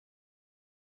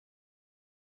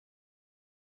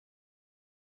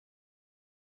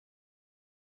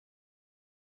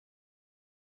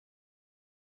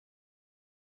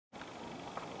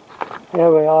Here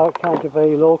we are at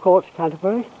Canterbury Law Courts,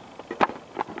 Canterbury.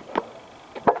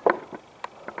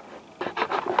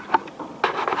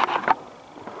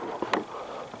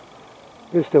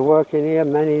 Used to work in here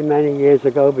many, many years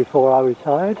ago before I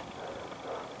retired.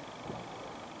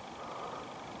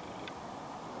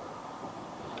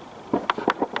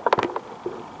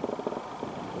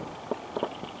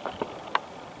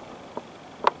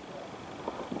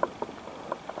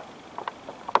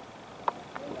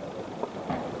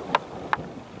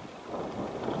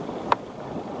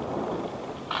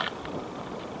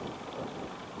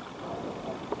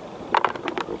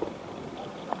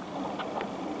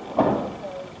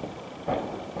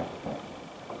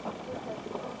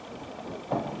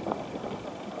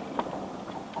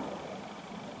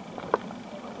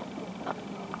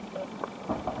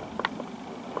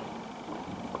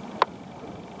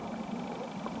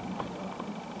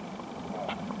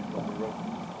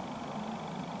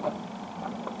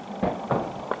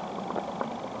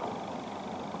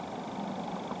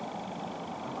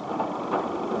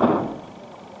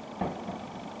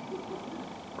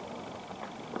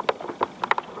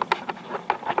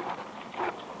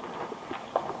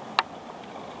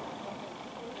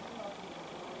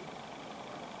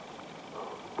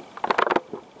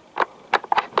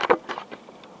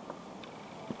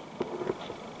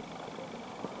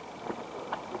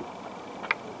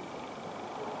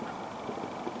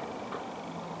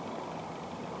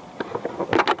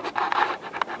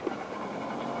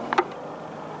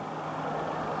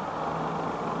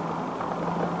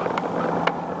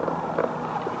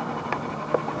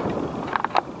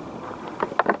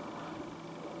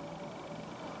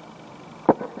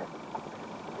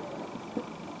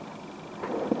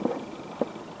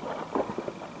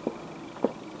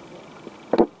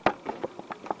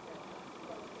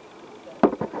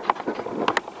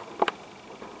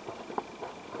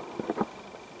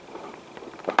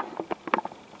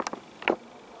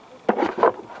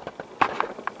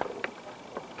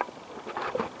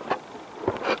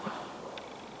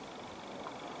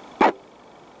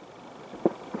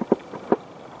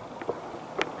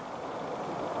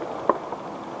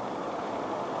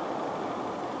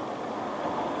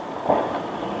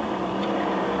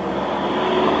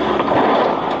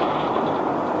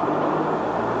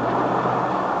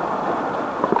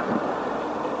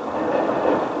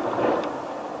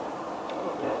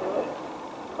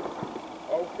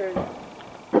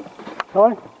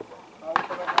 Sorry? How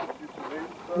can I help you today,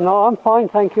 sir? No, I'm fine,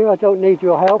 thank you. I don't need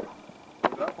your help.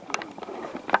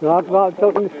 No,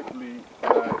 Unfortunately,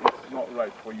 it's not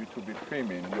right for you to be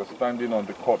filming. You're standing on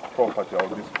the court property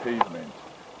of this pavement.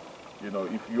 You know,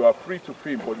 if you are free to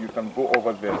film, but you can go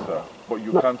over there, sir. But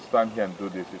you can't stand here and do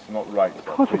this. It's not right, sir. Of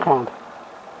course I can.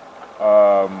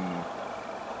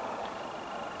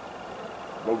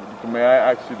 But may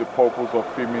I ask you the purpose of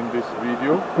filming this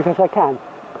video? Because I can.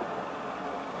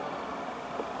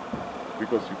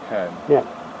 Because you can? Yeah.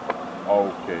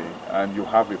 Okay. And you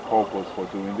have a purpose for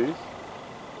doing this?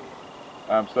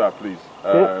 Sir, please.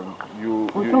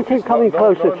 Don't keep coming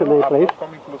closer to me, please. I'm not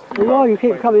coming close to you. No, you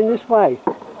keep coming this way.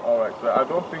 Alright, sir. I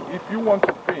don't think, if you want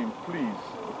to film, please,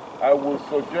 I will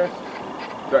suggest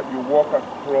that you walk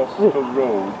across the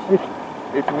road.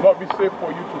 It will not be safe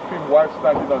for you to film while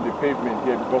standing on the pavement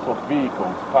here because of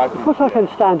vehicles parking. Of course I can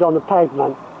stand on the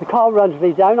pavement. The car runs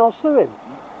me down, I'll sue him.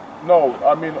 No,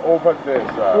 I mean over there,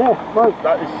 sir. Yeah, right.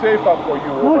 That is safer for you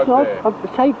No, over it's there. not.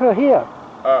 I'm safer here.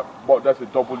 But that's a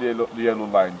double yellow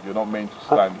line. You're not meant to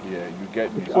stand here. You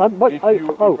get me? So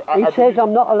he says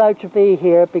I'm not allowed to be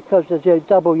here because there's a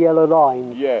double yellow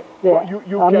line. Yeah. Yeah.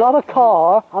 I'm not a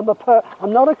car. I'm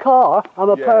not a car. I'm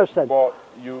a person. But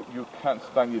you can't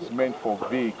stand. It's meant for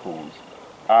vehicles.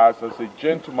 As a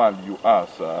gentleman you are,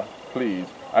 sir. Please.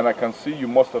 And I can see you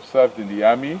must have served in the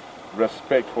army.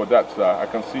 Respect for that, sir. I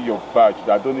can see your badge.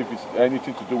 I don't know if it's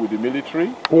anything to do with the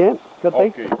military. Yeah, could be.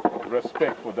 Okay,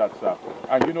 respect for that, sir.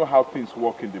 And you know how things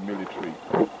work in the military.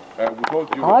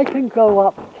 I can go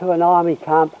up to an army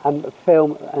camp and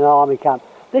film an army camp.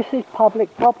 This is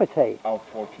public property.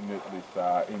 Unfortunately,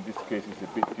 sir, in this case it's a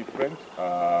bit different.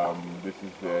 This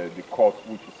is the court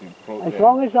which is in progress. As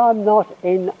long as I'm not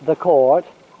in the court,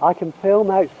 I can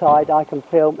film outside, I can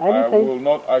film anything. I will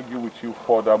not argue with you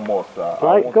furthermore, sir.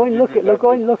 Right, go and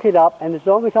look it up, and as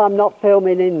long as I'm not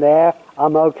filming in there,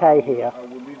 I'm okay here. I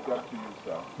will leave that to you,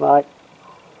 sir. Right.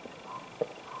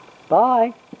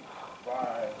 Bye.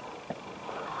 Bye.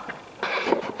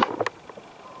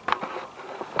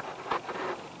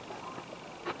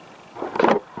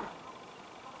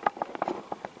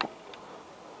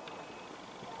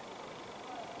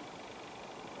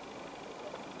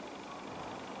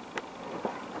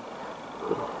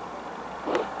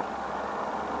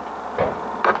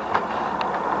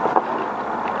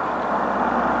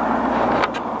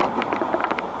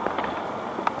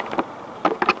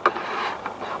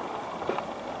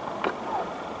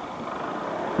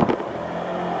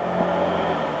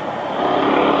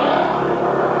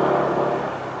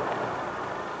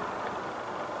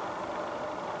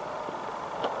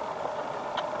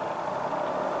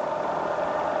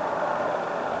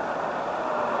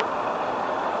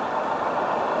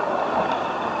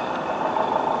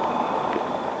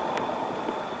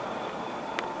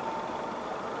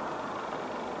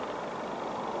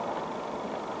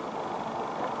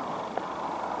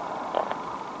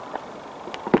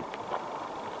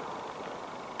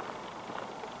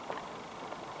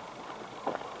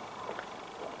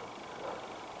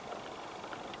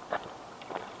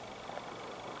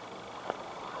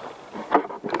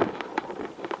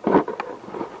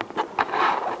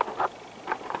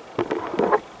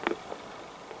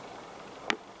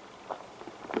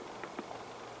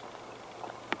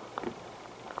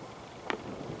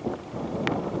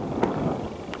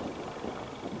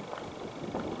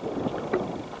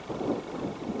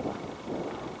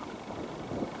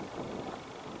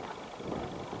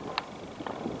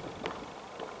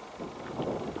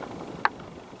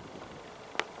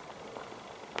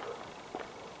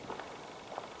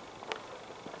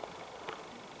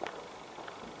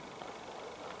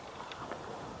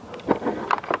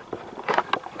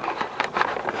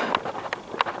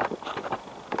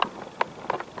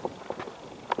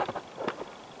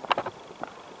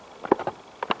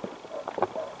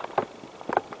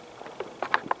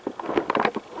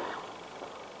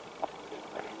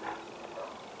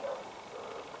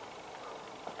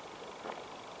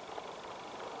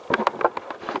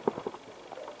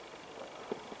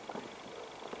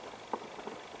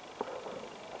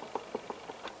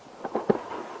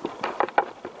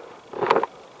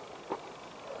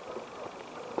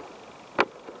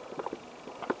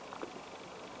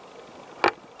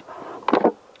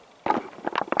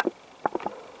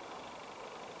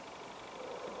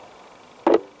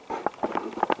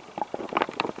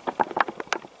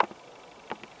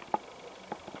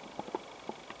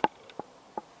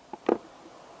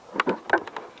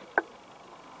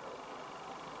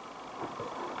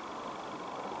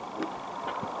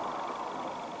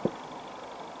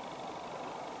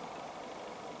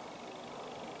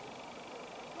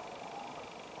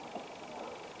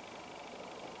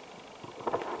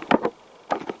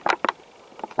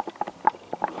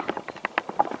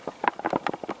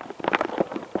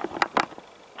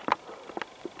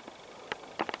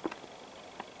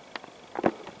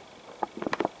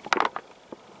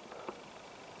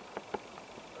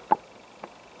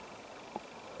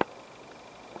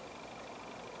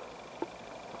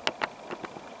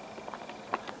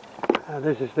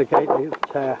 This is the gate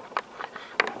that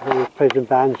the prison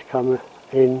vans come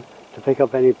in to pick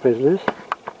up any prisoners.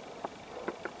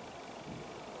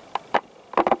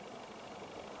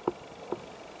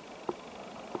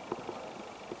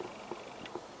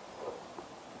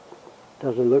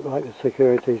 Doesn't look like the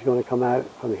security is going to come out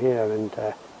from here and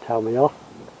tell me off.